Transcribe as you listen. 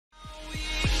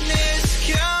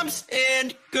comes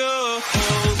and goes.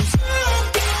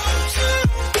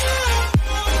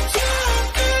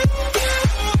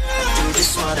 Do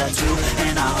just what I do,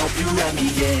 and I hope you let me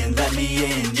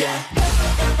in, yeah.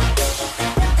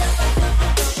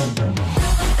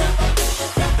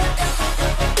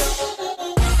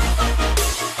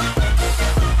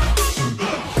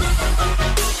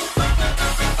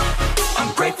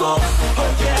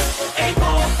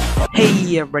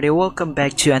 Hey everybody, welcome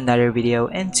back to another video,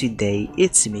 and today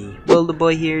it's me, Will the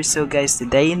Boy here. So guys,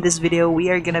 today in this video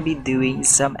we are gonna be doing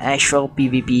some actual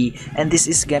PvP, and this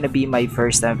is gonna be my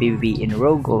first time PvP in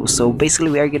Ro-Ghoul. So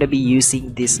basically we are gonna be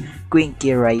using this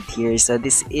Quinque right here. So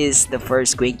this is the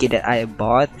first Quinque that I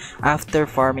bought after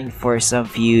farming for some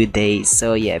few days.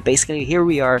 So yeah, basically here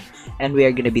we are, and we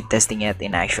are gonna be testing it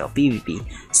in actual PvP.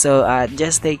 So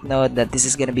just take note that this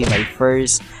is gonna be my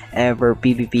first ever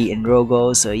PvP in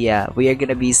Ro-Ghoul. So yeah, we are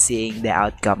gonna be seeing the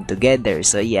outcome together.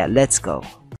 So yeah, let's go.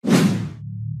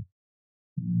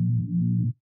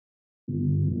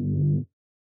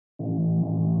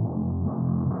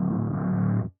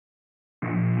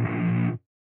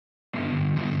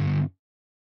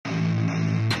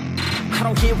 I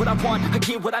don't get what I want, I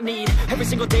get what I need. Every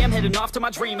single day I'm heading off to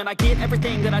my dream, and I get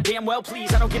everything that I damn well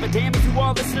please. I don't give a damn if you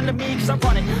all listening to me, cause I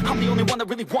run it. I'm the only one that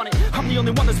really want it, I'm the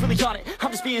only one that's really on it. I'm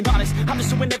just being honest, I'm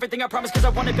just doing everything I promise, cause I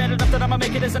want it bad enough that I'ma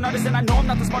make it as an artist. And I know I'm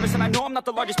not the smartest, and I know I'm not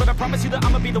the largest, but I promise you that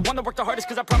I'ma be the one that worked the hardest,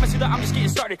 cause I promise you that I'm just getting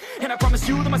started. And I promise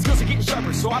you that my skills are getting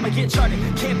sharper, so I'ma get charted.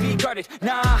 Can't be guarded,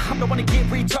 nah, I'm the one to get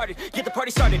retarded. Get the party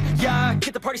started, yeah,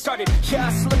 get the party started, yeah,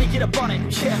 so let me get up on it,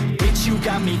 yeah. Bitch, you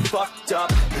got me fucked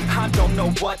up, I don't know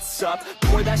what's up.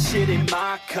 Pour that shit in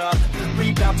my cup,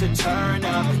 we bout to turn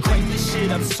up. Crank this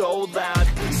shit up so loud,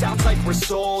 sounds like we're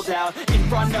sold out. In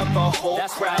front of a whole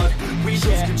crowd, we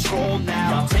lose control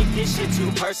now. I'll take this shit too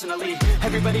personally.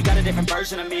 Everybody got a different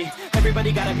version of me,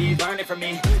 everybody gotta be learning from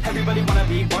me. Everybody wanna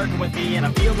be working with me, and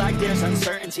I feel like there's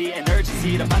uncertainty and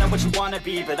urgency to find out what you wanna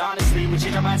be. But honestly, we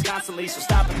change our minds constantly, so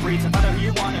stop and breathe to find out who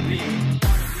you wanna be.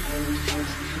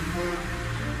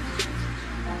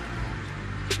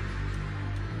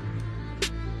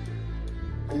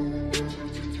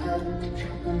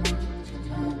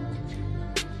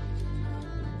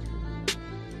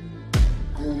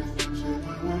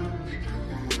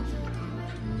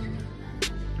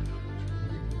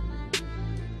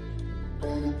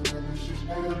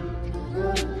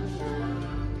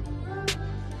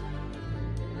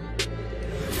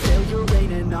 Failure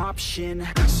ain't an option,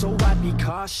 so I'd be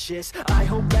cautious. I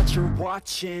hope that you're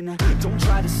watching, don't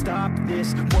try to stop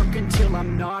this. Work until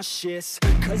I'm nauseous,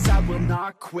 cause I will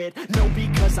not quit. No,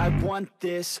 because I want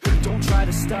this, don't try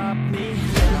to stop me.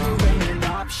 Failure ain't an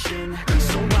option,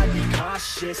 so I'd be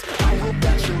cautious. I hope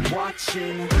that you're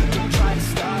watching, don't try to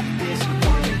stop this.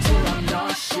 Work until I'm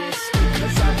nauseous,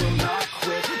 cause I will not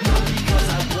quit. No, because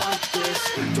I want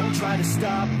this, don't try to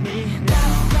stop me now.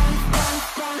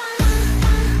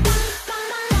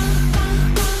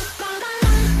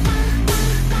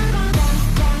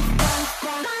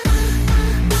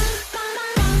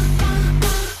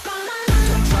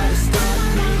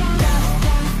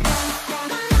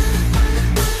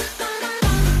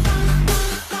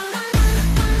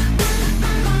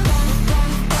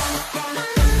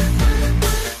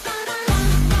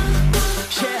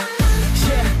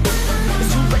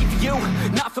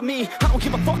 Me, I don't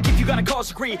give a fuck if you got a college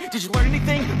degree. Did you learn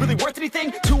anything? Really worth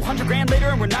anything? 200 grand later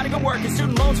and we're not even working.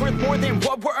 Student loans worth more than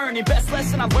what we're earning. Best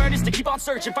lesson I learned is to keep on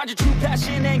searching. Find your true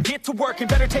passion and get to work. And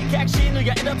better take action or you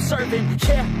end up serving.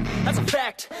 Yeah, that's a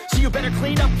fact. So you better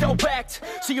clean up your act.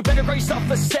 So you better grab yourself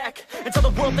a sack and tell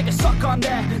the world they can suck on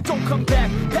that. Don't come back,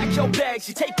 pack your bags.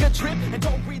 You take a trip and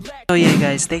don't relax. So yeah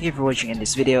guys, thank you for watching in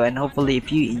this video, and hopefully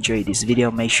if you enjoyed this video,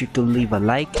 make sure to leave a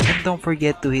like, and don't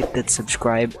forget to hit that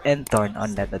subscribe and turn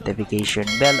on that notification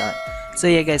bell on. So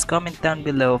yeah guys, comment down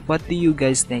below what do you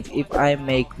guys think if I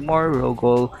make more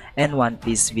Ro-Ghoul and One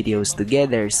Piece videos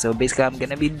together. So basically I'm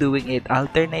gonna be doing it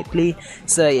alternately.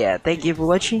 So yeah, thank you for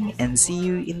watching, and see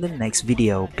you in the next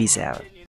video. Peace out.